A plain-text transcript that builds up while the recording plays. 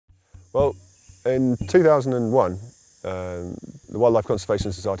Well, in 2001, the Wildlife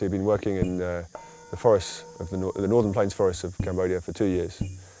Conservation Society had been working in the forests of the northern plains forests of Cambodia for 2 years,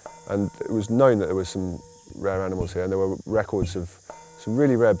 and it was known that there was some rare animals here, and there were records of some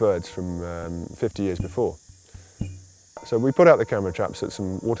really rare birds from 50 years before. So we put out the camera traps at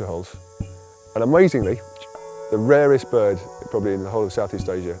some waterholes, and amazingly, the rarest bird probably in the whole of Southeast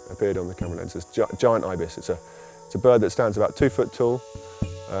Asia appeared on the camera lens. It's giant ibis. It's a bird that stands about 2 foot tall.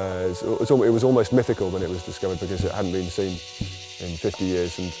 It was almost mythical when it was discovered because it hadn't been seen in 50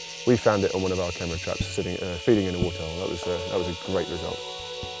 years, and we found it on one of our camera traps feeding in a waterhole. That was a great result.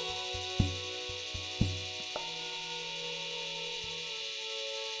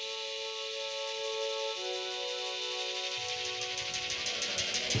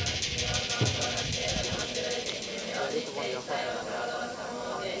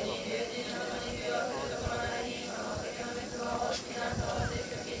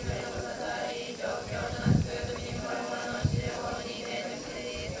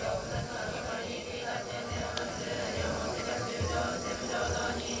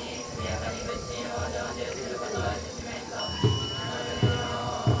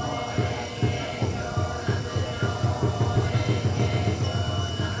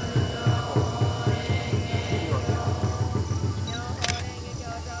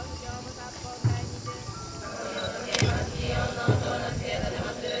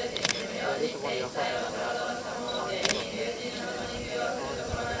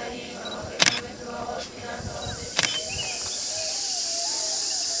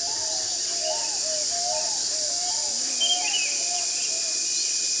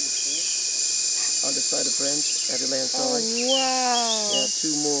 On the side of branch at the land side. Oh, wow. Yeah,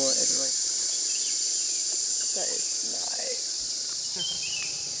 2 more at the right. That is nice.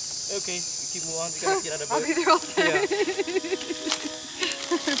 Okay, we keep moving on. We gotta get out of the boat. I'll be there all day.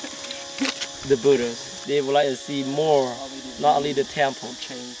 The Buddhas, they would like to see more, not only the temple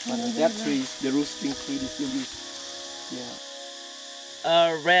change, but that tree, the roosting tree, they still use.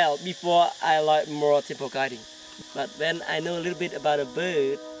 Yeah. Well, before I like more temple guiding, but when I know a little bit about a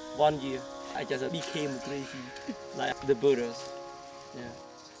bird, 1 year. I just became crazy, like the Buddhas. Yeah.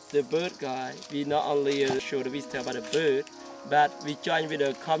 The bird guide, we not only show the visitor about the bird, but we join with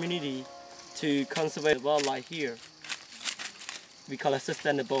the community to conserve wildlife here. We call it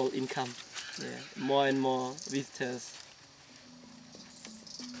sustainable income. Yeah. More and more visitors.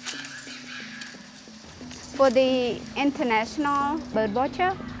 For the international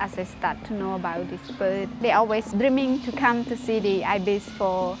birdwatcher, as I start to know about this bird, they always dreaming to come to see the ibis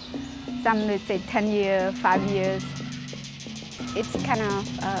for some, let's say, 10 years, 5 years. It's kind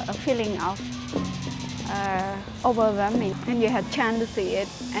of a feeling of overwhelming, and you have chance to see it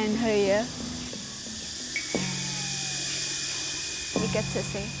and hear. You get to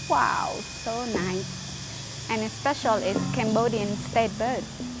say, wow, so nice. And especially it's Cambodian state bird.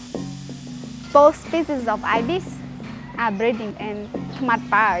 Both species of ibis are breeding in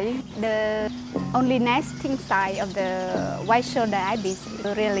Tmatboey. The only nesting site of the white-shouldered ibis is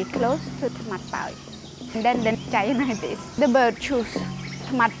really close to Tmatboey. And then the giant ibis. The bird choose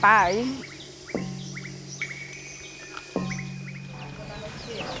Tmatboey.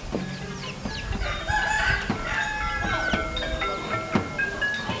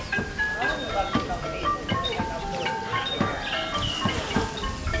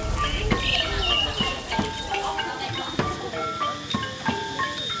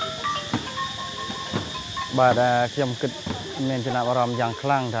 But ខ្ញុំគិតមានចំណាប់អារម្មណ៍យ៉ាងខ្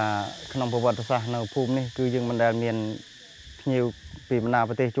លាំងថាក្នុងប្រវត្តិសាស្ត្រនៅភូមិនេះគឺយើងមិនដែលមានភ្ញៀវពីបណ្ដា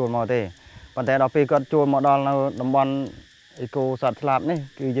ប្រទេសចូលមកទេប៉ុន្តែដល់ពេលគាត់ចូលមកដល់នៅតំបន់អេកូសត្វស្លាបនេះ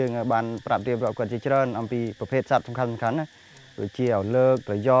គឺយើងបានប្រាប់រៀបរាប់គាត់ជាច្រើនអំពីប្រភេទសត្វសំខាន់ៗណាដូចជាអលើក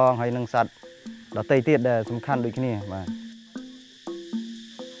ត្រយងហើយនិងសត្វដទៃទៀតដែលសំខាន់ដូចគ្នាបាទ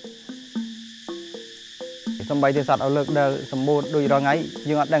សំបីតែសត្វអលើកដែលសម្បូរដូចរងថ្ងៃ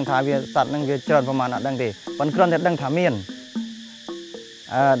យើងអត់ដឹងថាវាសត្វហ្នឹងវាច្រើនប្រមាណអត់ដឹងទេប៉ុន្តែគ្រាន់តែដឹងថាមាន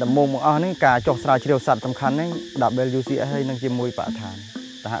ដំបូងមកអស់នេះការចុះស្រាវជ្រាវសត្វសំខាន់ហ្នឹង WCS ហើយនឹងជាមួយបរិស្ថាន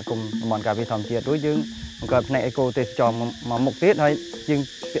សហគមន៍តំបន់ការពារធម្មជាតិរួចយើងបង្កើតផ្នែកអេកូទេសចរមកមុខទៀតហើយយើង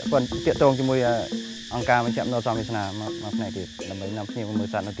ពាក់ទងជាមួយអង្គការបញ្ជាក់នៅសំវិស្នាមកផ្នែកទៀតដើម្បីនាំភ្ញៀវមកមើល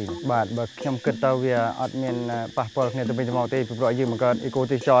សត្វនៅទីនេះបាទបើខ្ញុំគិតទៅវាអត់មានប៉ះពាល់គ្នាទៅវិញទៅមកទេពីព្រោះយើងបង្កើតអេកូ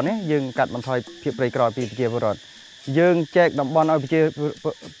ទេសចរនេះយើងកាត់បន្ថយភាពព្រៃក្រោយពីប្រជាពលរដ្ឋយើងចែកតំបន់ឲ្យប្រជា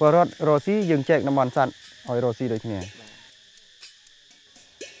ពលរដ្ឋរស់ស៊ីយើងចែកតំបន់សត្វឲ្យរស់ស៊ីដូចគ្នា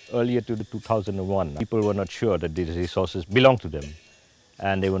Earlier to 2001, people were not sure that these resources belonged to them,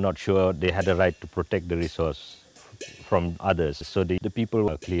 and they were not sure they had a right to protect the resource from others. So the people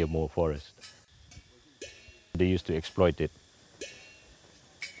clear more forest. They used to exploit it.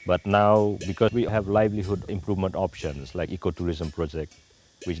 But now, because we have livelihood improvement options like ecotourism project,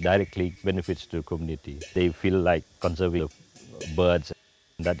 which directly benefits the community, they feel like conserving birds.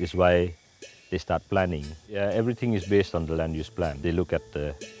 That is why they start planning. Yeah, everything is based on the land use plan. They look at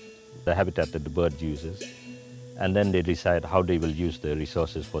the habitat that the bird uses, and then they decide how they will use the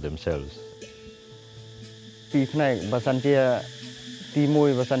resources for themselves. ពីផ្នែកបើសិនជាទី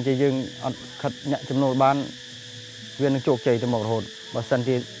1បើសិនជាយើងអត់ខិតញាក់ចំណូលបានវានឹងជោគជ័យទៅមុខរហូតបើសិន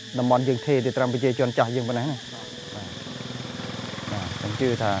ជាតំបន់យើងទេទៅត្រឹមប្រជាជនចាស់យើងប៉ុណ្ណេះណាបាទខ្ញុំជឿ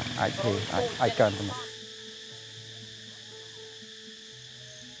ថាអាចទេអាចកើនទៅមុខ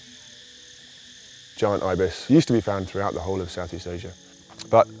Giant ibis used to be found throughout the whole of Southeast Asia,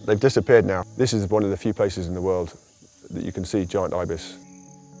 but they've disappeared now. This is one of the few places in the world that you can see giant ibis.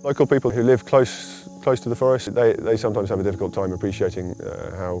 Local people who live close to the forest, they sometimes have a difficult time appreciating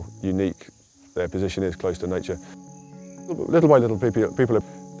how unique their position is close to nature. Little by little, people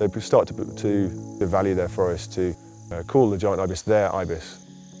they start to value their forest, to call the giant ibis their ibis.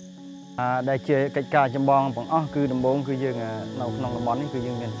 ដែលជាកិច្ចការចម្បងបងអស់គឺដំបូងគឺយើងនៅក្នុងតំបន់នេះគឺ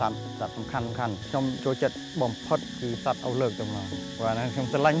យើងមានសត្វសំខាន់ខ្ញុំចូលចិត្តបំផុតគឺសត្វអុសលើកទៅមកបាទខ្ញុំ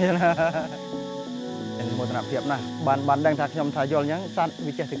ស្រឡាញ់នេះណាមានមោទនភាពណាស់បានដឹងថាខ្ញុំថាយល់អញ្ចឹងសត្វ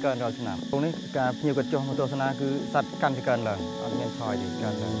វាចេះតែកើនរាល់ឆ្នាំក្នុងនេះការភ្ញៀវគាត់ចុះមកទស្សនាគឺសត្វកាន់តែកើនឡើងអត់មានថយទេកើ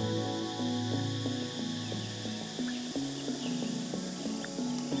នឡើង